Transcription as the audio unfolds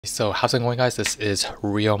So how's it going, guys? This is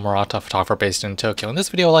Rio Murata, photographer based in Tokyo. In this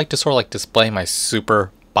video, I'd like to sort of display my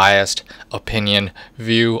super biased opinion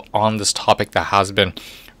view on this topic that has been,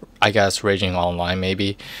 I guess, raging online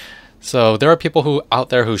maybe. So there are people who out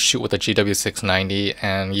there who shoot with a GW690,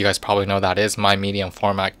 and you guys probably know that is my medium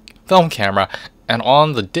format film camera. And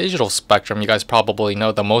on the digital spectrum, you guys probably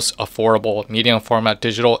know the most affordable medium format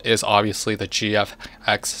digital is obviously the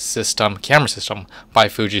GFX system, camera system by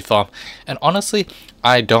Fujifilm. And honestly,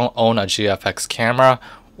 I don't own a GFX camera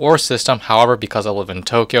or system. However, because I live in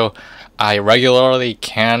Tokyo, I regularly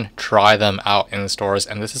can try them out in stores.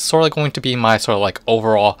 And this is sort of going to be my sort of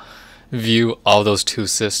overall view of those two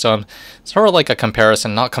systems. Sort of like a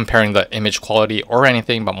comparison, not comparing the image quality or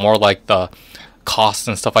anything, but more like the costs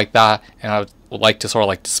and stuff like that. And I would like to sort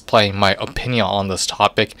of display my opinion on this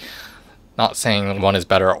topic, not saying one is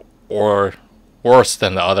better or worse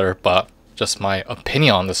than the other, but just my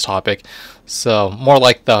opinion on this topic. So more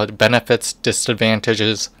like the benefits,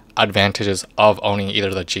 disadvantages, advantages of owning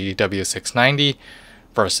either the GW690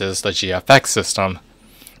 versus the GFX system.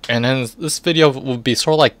 And then this video will be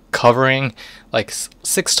sort of covering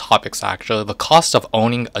 6 topics actually: the cost of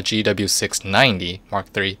owning a GW690 Mark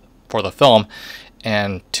III for the film,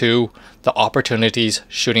 and 2, the opportunities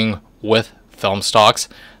shooting with film stocks,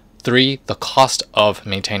 3, the cost of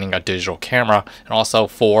maintaining a digital camera, and also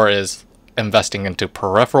 4 is investing into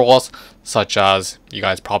peripherals, such as, you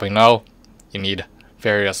guys probably know, you need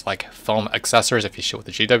various film accessories. If you shoot with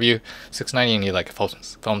the GW690, you need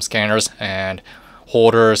film scanners and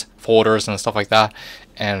holders, folders, and stuff like that.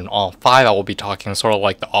 And on 5, I will be talking sort of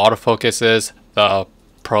the autofocuses, the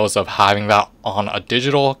pros of having that on a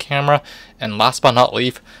digital camera, and last but not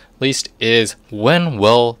least is when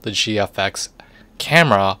will the GFX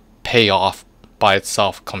camera pay off by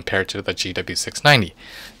itself compared to the GW690.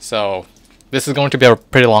 So this is going to be a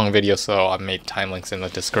pretty long video, so I've made time links in the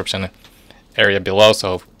description area below,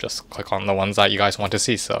 so just click on the ones that you guys want to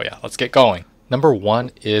see. So yeah, let's get going. Number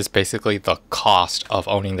 1 is basically the cost of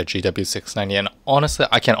owning the GW690, and honestly,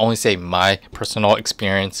 I can only say my personal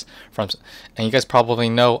experience and you guys probably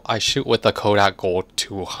know I shoot with the Kodak Gold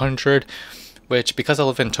 200, which, because I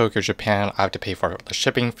live in Tokyo, Japan, I have to pay for the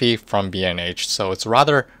shipping fee from B&H, so it's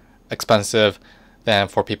rather expensive than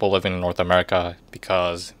for people living in North America,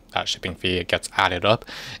 because that shipping fee gets added up.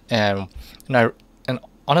 And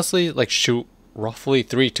honestly, shoot roughly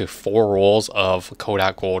 3 to 4 rolls of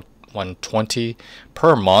Kodak Gold 120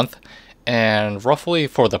 per month, and roughly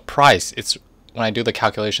for the price, it's, when I do the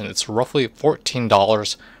calculation, it's roughly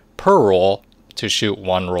 $14 per roll to shoot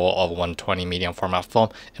 1 roll of 120 medium format film.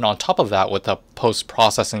 And on top of that, with the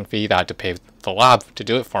post-processing fee that I had to pay the lab to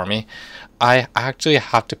do it for me, I actually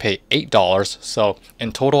have to pay $8. So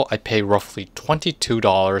in total, I pay roughly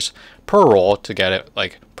 $22 per roll to get it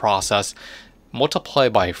processed. Multiply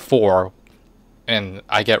by 4, and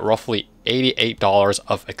I get roughly $88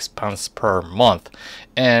 of expense per month.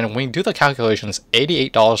 And when you do the calculations,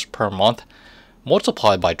 $88 per month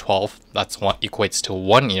multiplied by 12, that's what equates to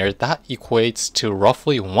 1 year. That equates to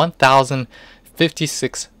roughly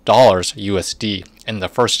 $1,056 USD in the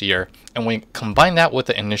first year. And when you combine that with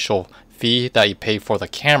the initial fee that you pay for the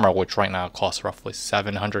camera, which right now costs roughly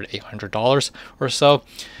 $700, $800 or so,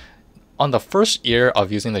 on the first year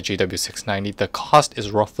of using the GW690, the cost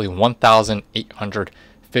is roughly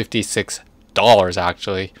 $1,856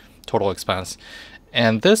 actually, total expense.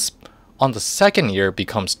 And this, on the second year,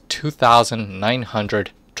 becomes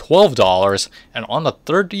 $2,912, and on the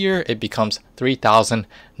third year, it becomes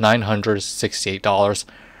 $3,968,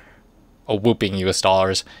 a whooping US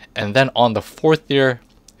dollars. And then on the fourth year,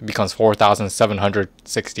 it becomes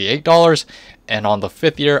 $4,768, and on the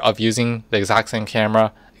fifth year of using the exact same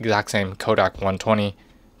camera, exact same Kodak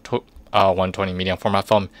 120 medium format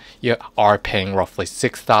film, you are paying roughly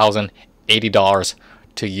 $6,080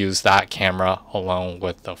 to use that camera along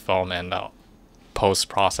with the film and the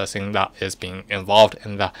post-processing that is being involved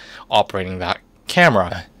in the operating that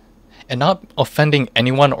camera. And not offending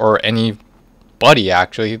anyone or anybody,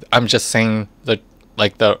 actually, I'm just saying the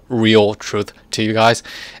real truth to you guys.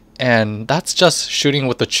 And that's just shooting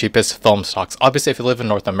with the cheapest film stocks. Obviously, if you live in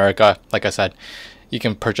North America, like I said, you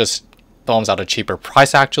can purchase films at a cheaper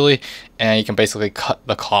price actually, and you can basically cut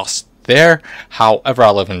the cost there. However,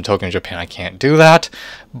 I live in Tokyo, Japan, I can't do that.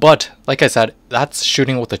 But like I said, that's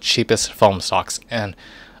shooting with the cheapest film stocks. And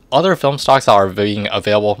other film stocks that are being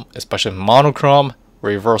available, especially monochrome,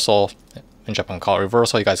 reversal, in Japan call it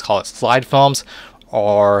reversal, you guys call it slide films,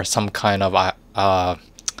 or some kind of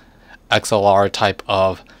XLR type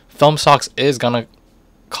of film stocks, is gonna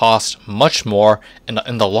cost much more.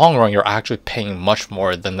 In the long run, you're actually paying much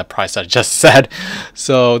more than the price I just said.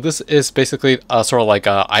 So this is basically sort of like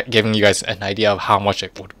giving you guys an idea of how much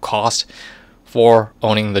it would cost for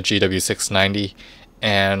owning the GW690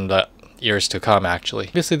 and the years to come actually.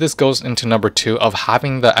 Obviously this goes into number 2 of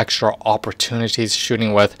having the extra opportunities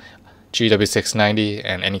shooting with GW690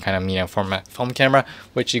 and any kind of medium format film camera,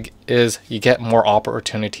 which is you get more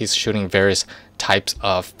opportunities shooting various types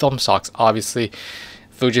of film stocks. Obviously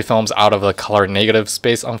Fujifilm's out of the color negative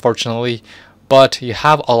space unfortunately, but you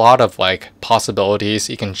have a lot of like possibilities.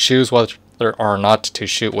 You can choose whether or not to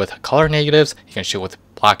shoot with color negatives, you can shoot with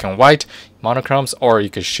black and white monochromes, or you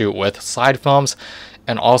could shoot with side films.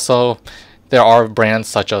 And also there are brands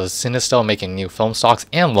such as Cinestill making new film stocks,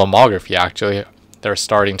 and Lomography actually, they're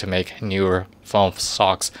starting to make newer film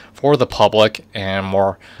stocks for the public, and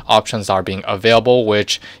more options are being available,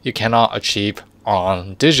 which you cannot achieve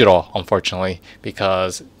on digital unfortunately,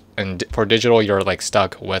 because for digital you're like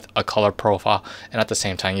stuck with a color profile, and at the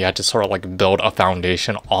same time you had to sort of like build a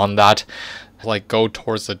foundation on that. Like go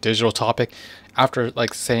towards the digital topic, after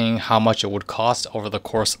like saying how much it would cost over the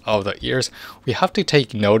course of the years, we have to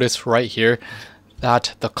take notice right here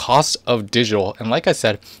that the cost of digital, and like I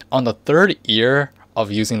said, on the 3rd year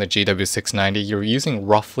of using the GW690, you're using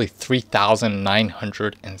roughly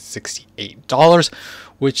 $3,968,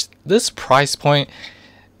 which this price point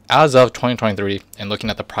as of 2023, and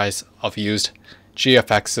looking at the price of used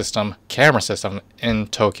GFX system, camera system in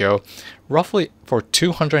Tokyo, roughly for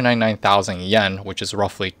 299,000 yen, which is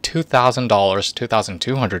roughly $2,000,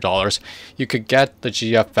 $2,200, you could get the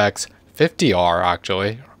GFX 50R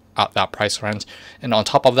actually at that price range. And on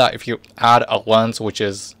top of that, if you add a lens, which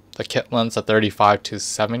is the kit lens, a 35 to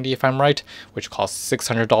 70 if I'm right, which costs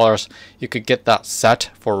 $600, you could get that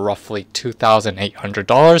set for roughly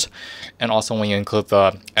 $2,800. And also when you include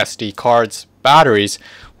the SD cards, batteries,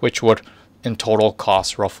 which would in total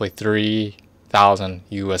cost roughly 3,000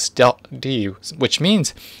 USD, which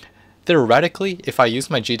means theoretically if I use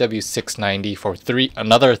my GW690 for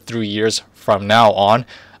another 3 years from now on,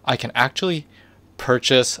 I can actually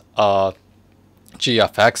purchase a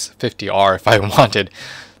GFX 50R if I wanted.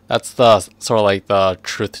 That's the sort of like the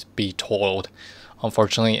truth be told,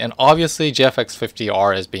 unfortunately. And obviously GFX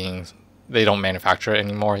 50R is they don't manufacture it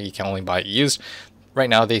anymore, you can only buy it used. Right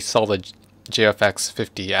now they sell the GFX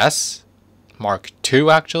 50S Mark II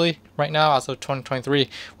actually right now as of 2023,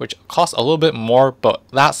 which costs a little bit more, but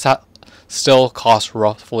that set still costs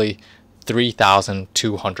roughly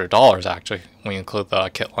 $3,200 actually when you include the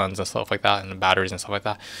kit lens and stuff like that, and the batteries and stuff like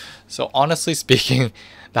that. So honestly speaking,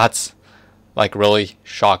 that's like really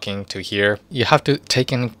shocking to hear. You have to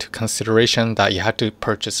take into consideration that you have to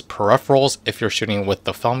purchase peripherals if you're shooting with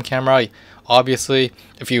the film camera. Obviously,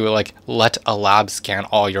 if you like let a lab scan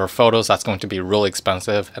all your photos, that's going to be really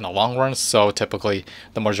expensive in the long run. So typically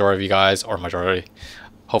the majority of you guys, or majority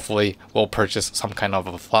hopefully, will purchase some kind of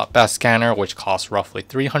a flat bed scanner, which costs roughly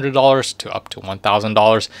 $300 to up to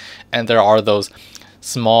 $1,000. And there are those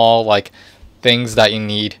small like things that you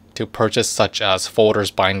need to purchase, such as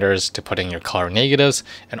folders, binders to put in your color negatives,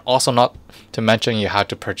 and also not to mention you have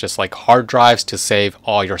to purchase like hard drives to save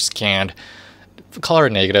all your scanned color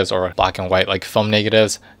negatives or black and white like film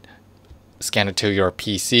negatives, scan it to your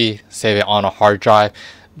PC, save it on a hard drive.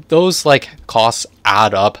 Those like costs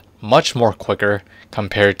add up much more quicker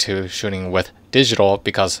compared to shooting with digital,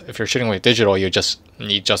 because if you're shooting with digital you just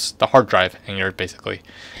need the hard drive and you're basically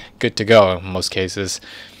good to go in most cases.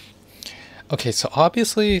 Okay, so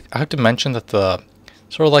obviously I have to mention that the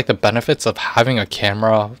sort of like the benefits of having a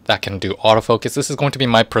camera that can do autofocus, this is going to be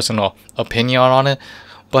my personal opinion on it,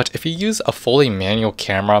 but if you use a fully manual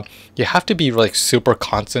camera, you have to be like super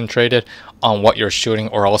concentrated on what you're shooting,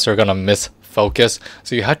 or else you're gonna miss focus.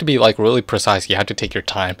 So you have to be like really precise, you have to take your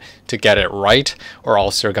time to get it right, or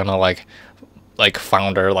else you're gonna like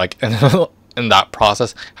founder like in that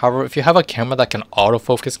process. However, if you have a camera that can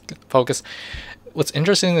autofocus, what's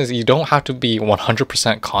interesting is you don't have to be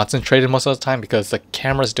 100% concentrated most of the time, because the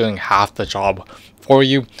camera's doing half the job for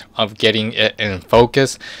you of getting it in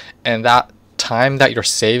focus, and that time that you're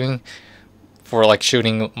saving for like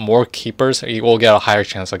shooting more keepers, you will get a higher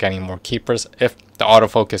chance of getting more keepers if the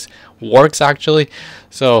autofocus works actually.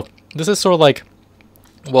 So this is sort of like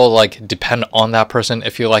will like depend on that person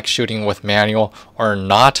if you like shooting with manual or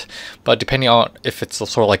not, but depending on if it's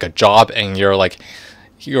sort of like a job and you're like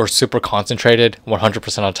you're super concentrated 100% of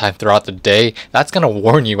the time throughout the day, that's going to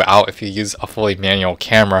warn you out if you use a fully manual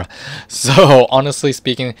camera. So honestly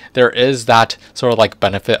speaking, there is that sort of like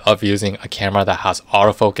benefit of using a camera that has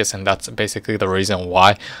autofocus, and that's basically the reason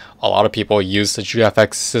why a lot of people use the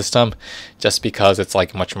GFX system, just because it's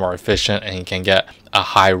like much more efficient and you can get a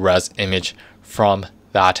high res image from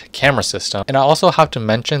that camera system. And I also have to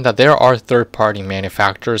mention that there are third-party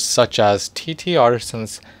manufacturers such as TT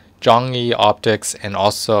Artisans, Zhongyi Optics, and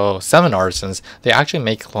also 7 Artisans. They actually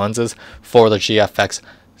make lenses for the GFX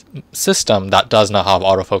system that does not have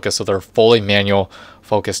autofocus, so they're fully manual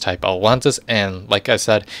focus type of lenses. And like I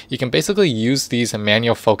said, you can basically use these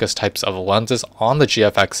manual focus types of lenses on the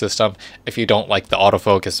GFX system. If you don't like the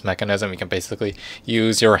autofocus mechanism, you can basically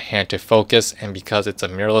use your hand to focus, and because it's a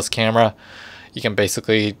mirrorless camera, you can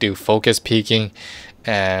basically do focus peaking,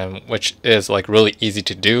 and which is like really easy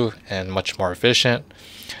to do and much more efficient.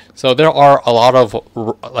 So there are a lot of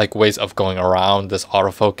like ways of going around this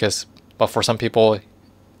autofocus, but for some people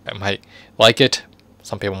I might like it,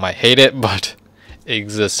 some people might hate it, but it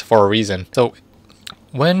exists for a reason. So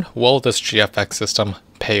when will this GFX system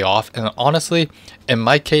pay off? And honestly, in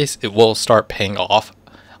my case, it will start paying off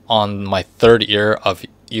on my 3rd year of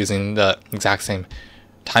using the exact same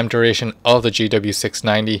time duration of the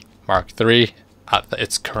GW690 Mark III at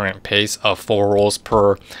its current pace of 4 rolls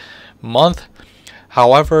per month.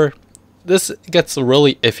 However, this gets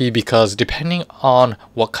really iffy because depending on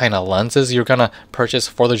what kind of lenses you're gonna purchase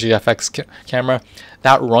for the GFX camera,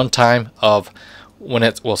 that runtime of when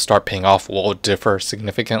it will start paying off will differ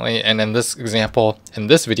significantly. And in this example, in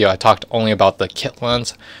this video, I talked only about the kit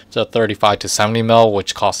lens, the 35 to 70mm,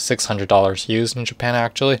 which costs $600 used in Japan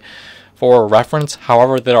actually. For reference,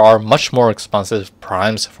 however, there are much more expensive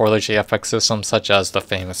primes for the GFX system, such as the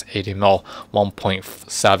famous 80mm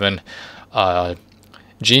 1.7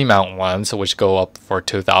 G mount lens, which go up for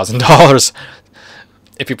 $2,000.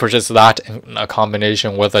 If you purchase that in a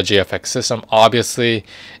combination with a GFX system, obviously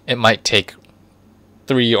it might take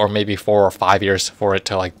 3 or maybe 4 or 5 years for it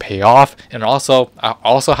to like pay off. And also, I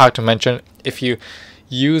also have to mention, if you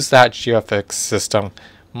use that GFX system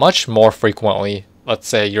much more frequently, let's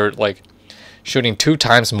say you're like shooting 2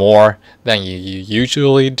 times more than you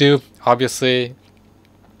usually do, obviously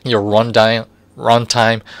your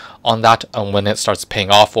runtime on that, and when it starts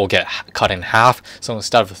paying off, will get cut in half. So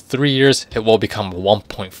instead of 3 years, it will become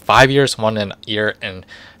 1.5 years, 1.5 years.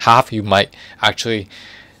 You might actually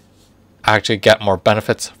get more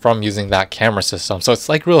benefits from using that camera system. So it's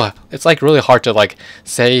like really hard to like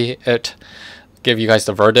give you guys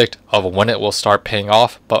the verdict of when it will start paying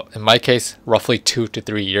off. But in my case, roughly 2 to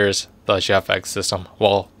 3 years, the GFX system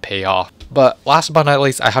will pay off. But last but not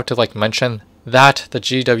least, I have to like mention that the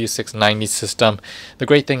GW690 system, the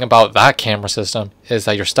great thing about that camera system is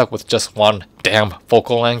that you're stuck with just one damn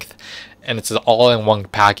focal length, and it's an all-in-one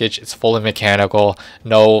package. It's fully mechanical,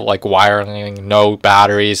 no like wiring, no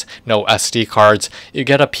batteries, no SD cards. You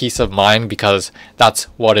get a peace of mind because that's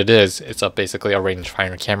what it is. It's basically a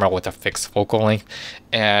rangefinder camera with a fixed focal length,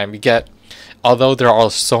 and you get, although there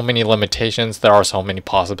are so many limitations, there are so many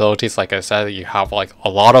possibilities. Like I said, you have like a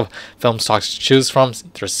lot of film stocks to choose from.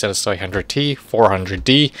 There's Cinesta 800T,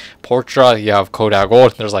 400D, Portra, you have Kodak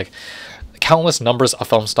Gold. There's like countless numbers of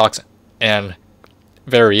film stocks and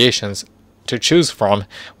variations to choose from,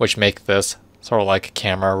 which make this sort of like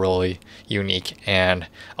camera really unique and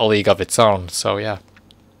a league of its own. So yeah,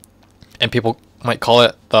 and people might call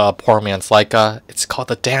it the poor man's Leica. It's called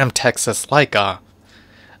the damn Texas Leica.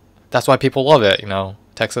 That's why people love it, you know.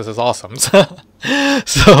 Texas is awesome. So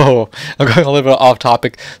I'm going a little bit off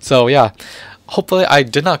topic. So yeah, hopefully I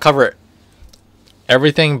did not cover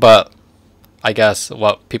everything, but I guess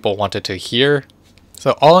what people wanted to hear.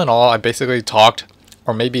 So all in all, I basically talked,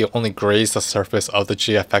 or maybe only grazed the surface of the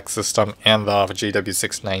GFX system and the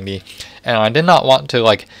GW690, and I did not want to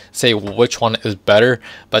like say which one is better,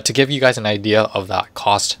 but to give you guys an idea of that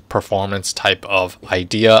cost performance type of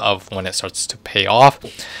idea of when it starts to pay off,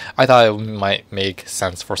 I thought it might make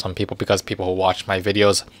sense for some people, because people who watch my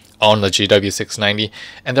videos on the GW690,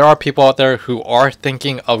 and there are people out there who are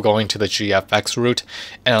thinking of going to the GFX route.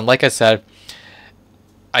 And like I said,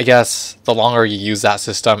 I guess the longer you use that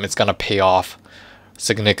system, it's gonna pay off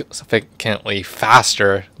significantly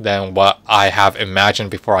faster than what I have imagined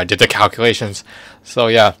before I did the calculations. So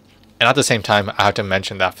yeah, and at the same time, I have to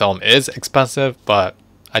mention that film is expensive, but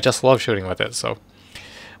I just love shooting with it. So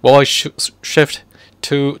will I shift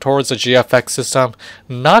towards the GFX system?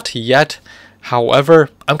 Not yet. However,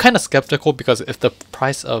 I'm kind of skeptical, because if the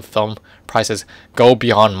price of film prices go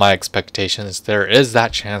beyond my expectations, there is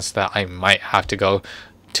that chance that I might have to go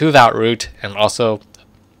to that route. And also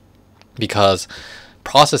because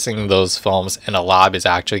processing those films in a lab is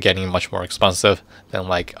actually getting much more expensive than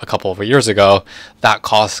like a couple of years ago, that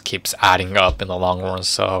cost keeps adding up in the long run.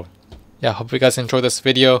 So yeah, hope you guys enjoyed this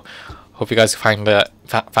video. Hope you guys found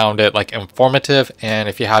it like informative, and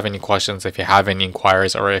if you have any questions, if you have any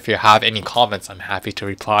inquiries, or if you have any comments, I'm happy to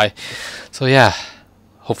reply. So yeah,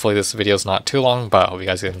 hopefully this video is not too long, but I hope you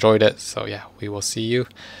guys enjoyed it. So yeah, we will see you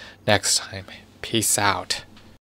next time. Peace out.